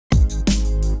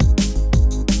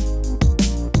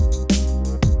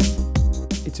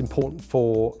important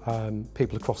for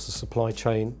people across the supply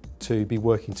chain to be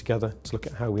working together to look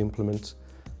at how we implement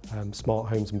smart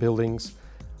homes and buildings.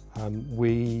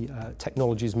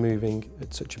 Technology is moving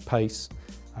at such a pace.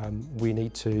 We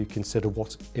need to consider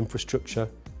what infrastructure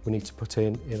we need to put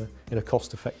in a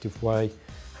cost-effective way,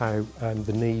 how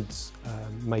the needs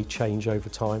may change over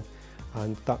time,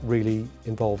 and that really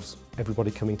involves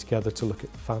everybody coming together to look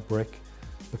at the fabric,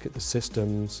 look at the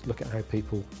systems, look at how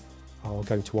people are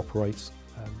going to operate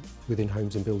within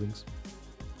homes and buildings.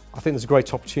 I think there's a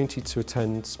great opportunity to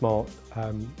attend Smart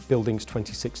Buildings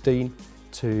 2016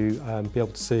 to be able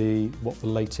to see what the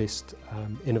latest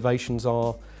innovations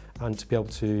are and to be able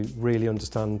to really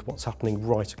understand what's happening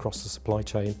right across the supply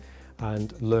chain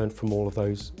and learn from all of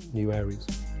those new areas.